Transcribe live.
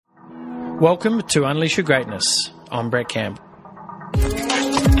Welcome to Unleash Your Greatness. I'm Brett Campbell.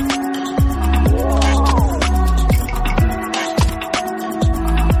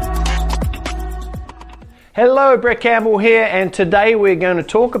 Hello, Brett Campbell here, and today we're going to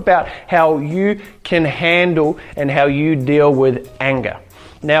talk about how you can handle and how you deal with anger.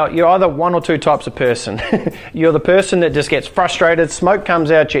 Now, you're either one or two types of person. You're the person that just gets frustrated, smoke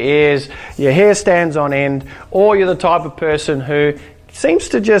comes out your ears, your hair stands on end, or you're the type of person who seems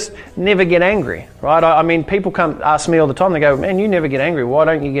to just never get angry, right? I mean, people come ask me all the time, they go, man, you never get angry. Why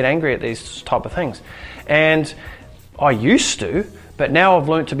don't you get angry at these type of things? And I used to, but now I've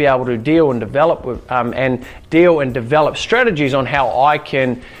learned to be able to deal and develop strategies on how I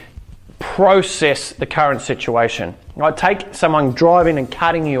can process the current situation. Right? Take someone driving and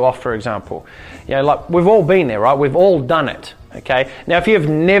cutting you off, for example. You know, like we've all been there, right? We've all done it. Okay. Now, if you've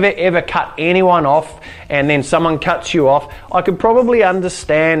never ever cut anyone off and then someone cuts you off, I could probably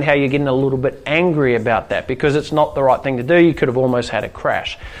understand how you're getting a little bit angry about that because it's not the right thing to do. You could have almost had a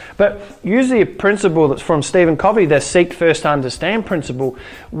crash. But usually a principle that's from Stephen Covey, the Seek First to Understand principle,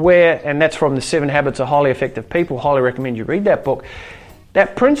 and that's from the 7 Habits of Highly Effective People. Highly recommend you read that book.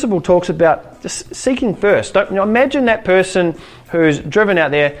 That principle talks about just seeking first. Imagine that person who's driven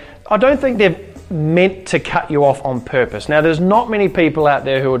out there. I don't think they've meant to cut you off on purpose. Now, there's not many people out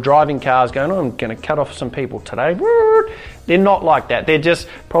there who are driving cars going, I'm going to cut off some people today. They're not like that. They're just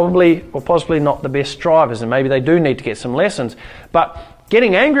probably or possibly not the best drivers, and maybe they do need to get some lessons. But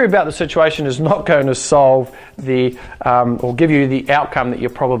getting angry about the situation is not going to solve or give you the outcome that you're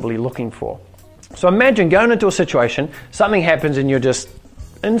probably looking for. So imagine going into a situation, something happens and you're just,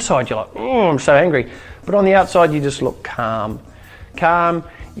 inside you're like, I'm so angry. But on the outside you just look calm.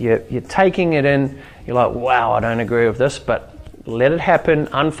 You're taking it in, you're like, wow, I don't agree with this, but let it happen,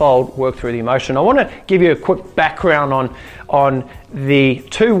 unfold, work through the emotion. I want to give you a quick background on the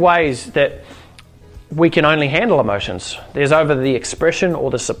 2 ways that we can only handle emotions. There's over the expression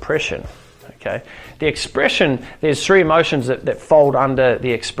or the suppression. Okay, the expression, there's 3 emotions that fold under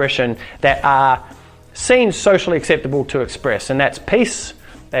the expression that are seen socially acceptable to express, and that's peace,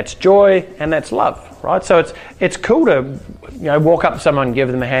 that's joy, and that's love, right? So it's cool to walk up to someone and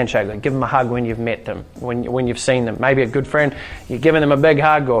give them a handshake, like give them a hug when you've met them, when you've seen them. Maybe a good friend, you're giving them a big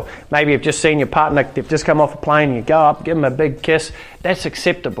hug, or maybe you've just seen your partner, they've just come off a plane, you go up, give them a big kiss. That's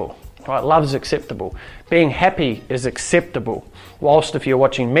acceptable, right? Love's acceptable. Being happy is acceptable. Whilst if you're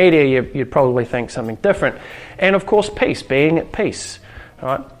watching media, you'd probably think something different. And of course, peace, being at peace,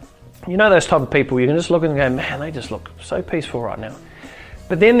 right? You know those type of people, you can just look at them and go, man, they just look so peaceful right now.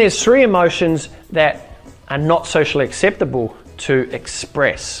 But then there's 3 emotions that are not socially acceptable to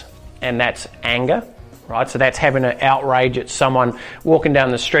express, and that's anger, right? So that's having an outrage at someone walking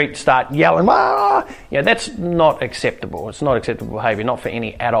down the street, start yelling, ah! That's not acceptable. It's not acceptable behavior, not for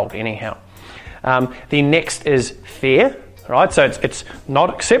any adult anyhow. The next is fear, right? So it's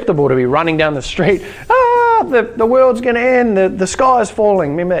not acceptable to be running down the street, the world's going to end, the sky is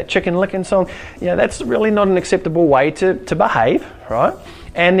falling. Remember that Chicken Licken song? That's really not an acceptable way to behave, right?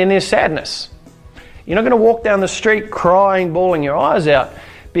 And then there's sadness. You're not going to walk down the street crying, bawling your eyes out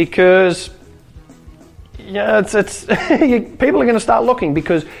because people are going to start looking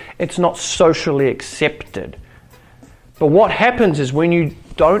because it's not socially accepted. But what happens is when you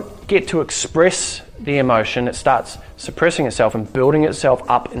don't get to express the emotion, it starts suppressing itself and building itself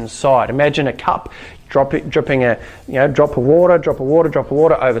up inside. Imagine a cup dripping a drop of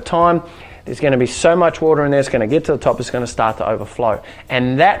water over time. There's going to be so much water in there, it's going to get to the top, it's going to start to overflow.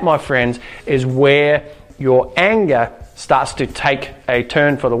 And that, my friends, is where your anger starts to take a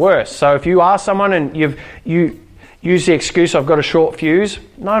turn for the worse. So if you are someone and you use the excuse, I've got a short fuse.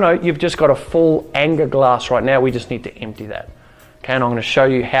 No, you've just got a full anger glass right now. We just need to empty that. Okay, and I'm going to show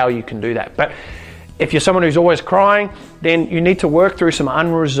you how you can do that. But if you're someone who's always crying, then you need to work through some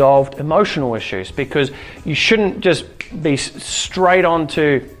unresolved emotional issues because you shouldn't just be straight on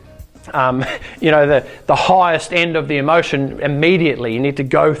to the highest end of the emotion immediately. You need to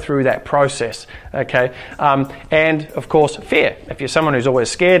go through that process, okay? And of course, fear. If you're someone who's always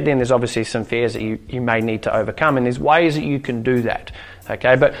scared, then there's obviously some fears that you may need to overcome, and there's ways that you can do that,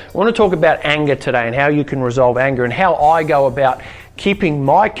 okay? But I want to talk about anger today and how you can resolve anger and how I go about keeping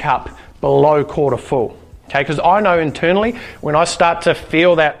my cup below quarter full. Okay, because I know internally when I start to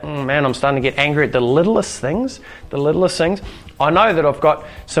feel that, I'm starting to get angry at the littlest things, I know that I've got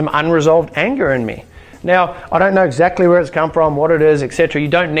some unresolved anger in me. Now, I don't know exactly where it's come from, what it is, etc. You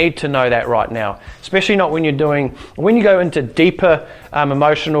don't need to know that right now, especially not when you go into deeper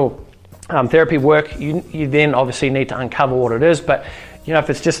emotional therapy work, you then obviously need to uncover what it is. But if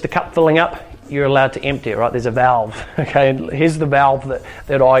it's just the cup filling up, you're allowed to empty it, right? There's a valve, okay? Here's the valve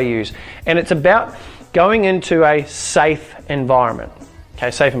that I use. And it's about going into a safe environment,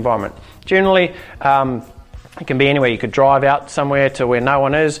 okay? Safe environment. Generally, it can be anywhere. You could drive out somewhere to where no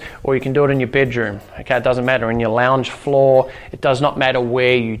one is, or you can do it in your bedroom, okay? It doesn't matter. In your lounge floor, it does not matter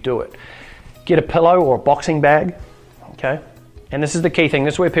where you do it. Get a pillow or a boxing bag, okay? And this is the key thing.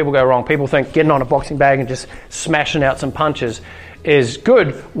 This is where people go wrong. People think getting on a boxing bag and just smashing out some punches is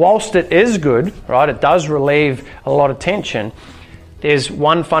good. Whilst it is good, right, it does relieve a lot of tension, there's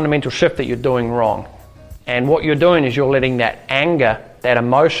one fundamental shift that you're doing wrong. And what you're doing is you're letting that anger, that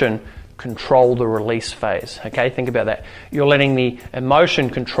emotion, control the release phase, okay? Think about that. You're letting the emotion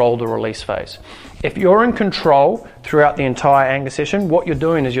control the release phase. If you're in control throughout the entire anger session, what you're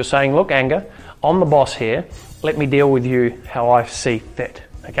doing is you're saying, look, anger, I'm the boss here. Let me deal with you how I see fit,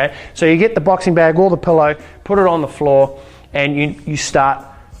 okay? So you get the boxing bag or the pillow, put it on the floor, and you start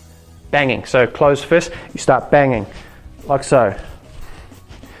banging. So closed fist, you start banging, like so.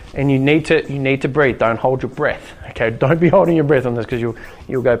 And you need to breathe. Don't hold your breath, okay? Don't be holding your breath on this because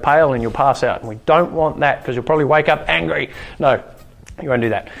you'll go pale and you'll pass out. And we don't want that because you'll probably wake up angry. No, you won't do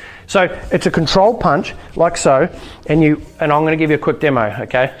that. So it's a controlled punch, like so, and I'm going to give you a quick demo,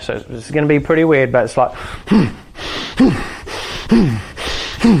 okay? So this is going to be pretty weird, but it's like,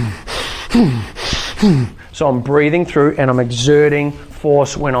 so I'm breathing through and I'm exerting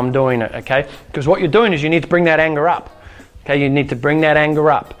force when I'm doing it, okay? Because what you're doing is you need to bring that anger up, okay? You need to bring that anger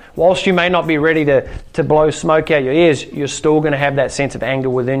up. Whilst you may not be ready to blow smoke out your ears, you're still going to have that sense of anger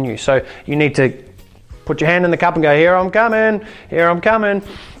within you. So you need to put your hand in the cup and go, here I'm coming, here I'm coming.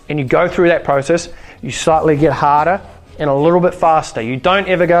 And you go through that process, you slightly get harder and a little bit faster. You don't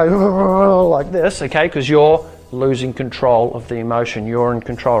ever go like this, okay, because you're losing control of the emotion. You're in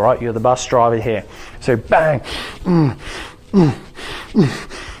control, right? You're the bus driver here. So bang, and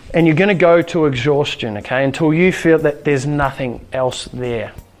you're going to go to exhaustion, okay, until you feel that there's nothing else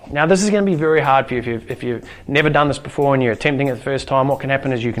there. Now, this is going to be very hard for you if you've never done this before and you're attempting it the first time. What can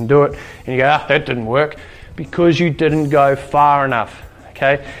happen is you can do it and you go, that didn't work because you didn't go far enough.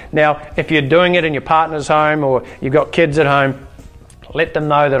 Okay. Now, if you're doing it in your partner's home or you've got kids at home, let them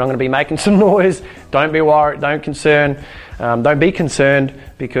know that I'm going to be making some noise. Don't be worried. Don't be concerned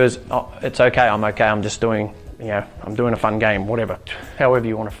because it's okay. I'm okay. I'm just doing, I'm doing a fun game, whatever, however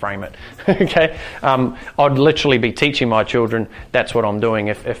you want to frame it. Okay. I'd literally be teaching my children that's what I'm doing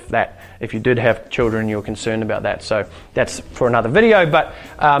if you did have children, you're concerned about that. So that's for another video. But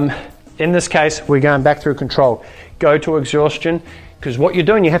in this case, we're going back through control. Go to exhaustion. Because what you're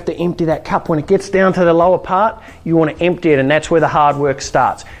doing, you have to empty that cup. When it gets down to the lower part, you want to empty it, and that's where the hard work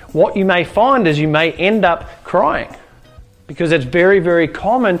starts. What you may find is you may end up crying because it's very, very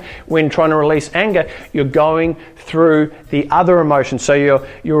common when trying to release anger. You're going through the other emotions. So you're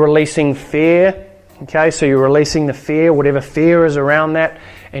releasing fear, okay? So you're releasing the fear, whatever fear is around that,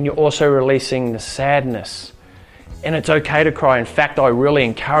 and you're also releasing the sadness. And it's okay to cry. In fact, I really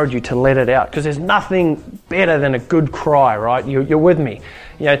encourage you to let it out because there's nothing better than a good cry, right? You're with me.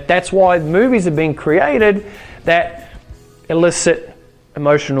 That's why movies have been created that elicit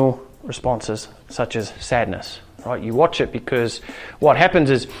emotional responses such as sadness, right? You watch it because what happens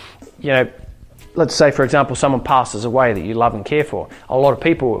is, let's say, for example, someone passes away that you love and care for. A lot of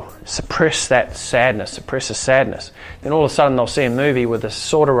people suppress that sadness, suppress the sadness. Then all of a sudden they'll see a movie with a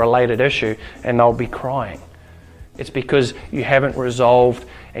sort of related issue and they'll be crying. It's because you haven't resolved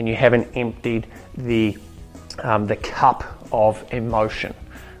and you haven't emptied the cup of emotion.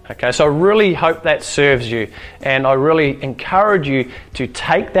 Okay, so I really hope that serves you, and I really encourage you to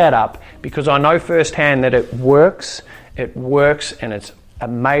take that up because I know firsthand that it works, and it's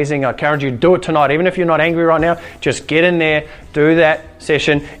amazing. I encourage you to do it tonight. Even if you're not angry right now, just get in there, do that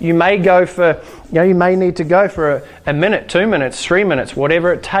session. You may go for, you may need to go for a minute, 2 minutes, 3 minutes,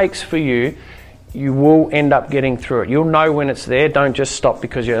 whatever it takes for you. You will end up getting through it. You'll know when it's there. Don't just stop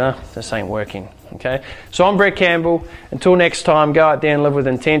because this ain't working. Okay? So I'm Brett Campbell. Until next time, go out there and live with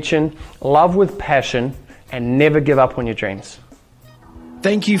intention, love with passion, and never give up on your dreams.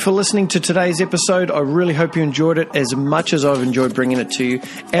 Thank you for listening to today's episode. I really hope you enjoyed it as much as I've enjoyed bringing it to you.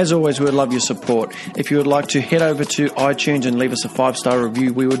 As always, we would love your support. If you would like to head over to iTunes and leave us a 5-star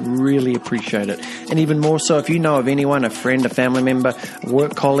review, we would really appreciate it. And even more so, if you know of anyone, a friend, a family member, a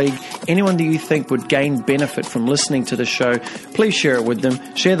work colleague, anyone that you think would gain benefit from listening to the show, please share it with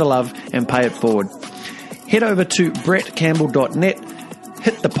them, share the love, and pay it forward. Head over to brettcampbell.net,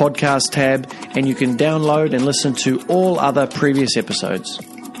 hit the podcast tab, and you can download and listen to all other previous episodes.